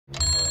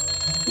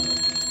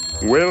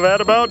Well,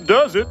 that about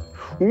does it.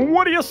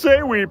 What do you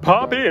say we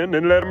pop in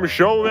and let them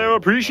show their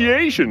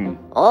appreciation?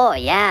 Oh,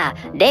 yeah.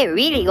 They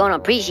really gonna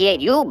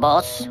appreciate you,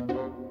 boss.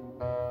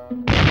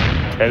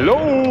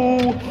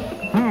 Hello?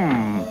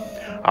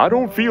 I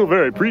don't feel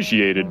very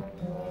appreciated.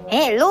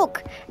 Hey,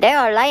 look. They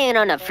are lying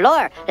on the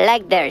floor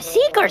like they're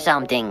sick or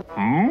something.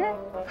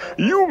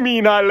 You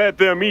mean I let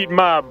them eat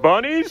my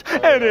bunnies,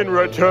 and in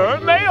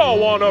return they all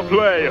want to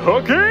play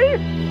hooky?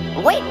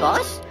 Wait,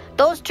 boss.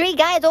 Those three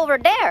guys over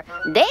there,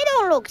 they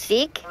don't look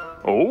sick.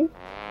 Oh?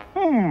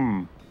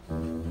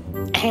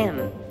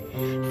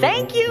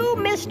 Thank you,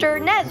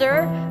 Mr.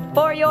 Nezer,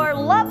 for your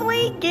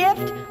lovely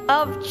gift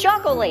of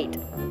chocolate.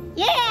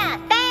 Yeah,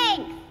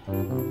 thanks.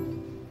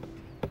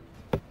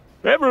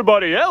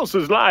 Everybody else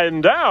is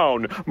lying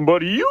down,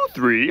 but you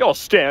three are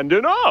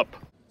standing up.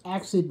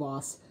 Actually,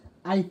 boss,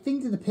 I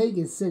think that the pig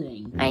is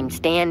sitting. I'm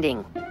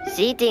standing.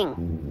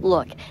 Sitting.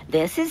 Look,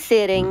 this is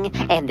sitting,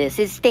 and this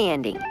is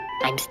standing.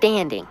 I'm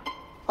standing.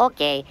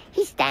 Okay,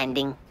 he's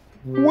standing.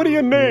 What are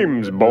your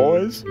names,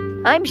 boys?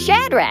 I'm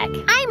Shadrach.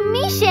 I'm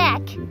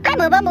Meshach. I'm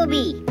a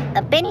bumblebee.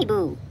 A Benny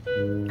Boo.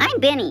 I'm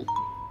Benny.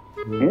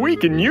 We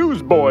can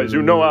use boys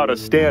who know how to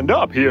stand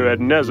up here at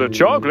Neza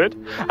Chocolate.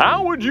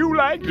 How would you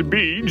like to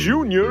be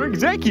junior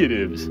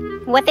executives?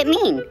 What's it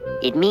mean?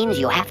 It means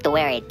you have to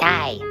wear a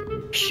tie.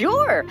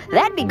 Sure,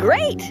 that'd be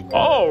great.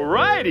 All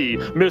righty,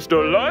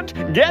 Mr. Lunt,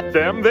 get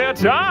them their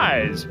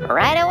ties.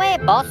 Right away,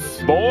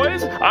 boss.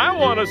 Boys, I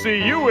want to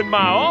see you in my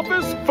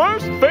office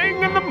first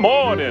thing in the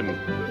morning.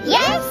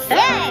 Yes,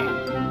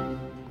 sir.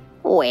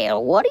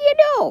 Well, what do you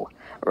know?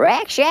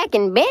 Rack Shack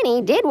and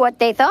Benny did what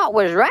they thought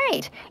was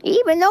right,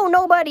 even though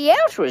nobody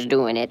else was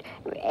doing it.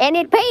 And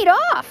it paid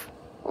off.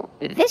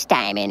 This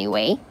time,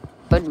 anyway.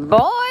 But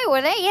boy,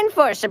 were they in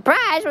for a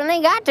surprise when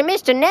they got to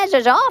Mr.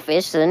 Nezer's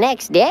office the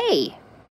next day.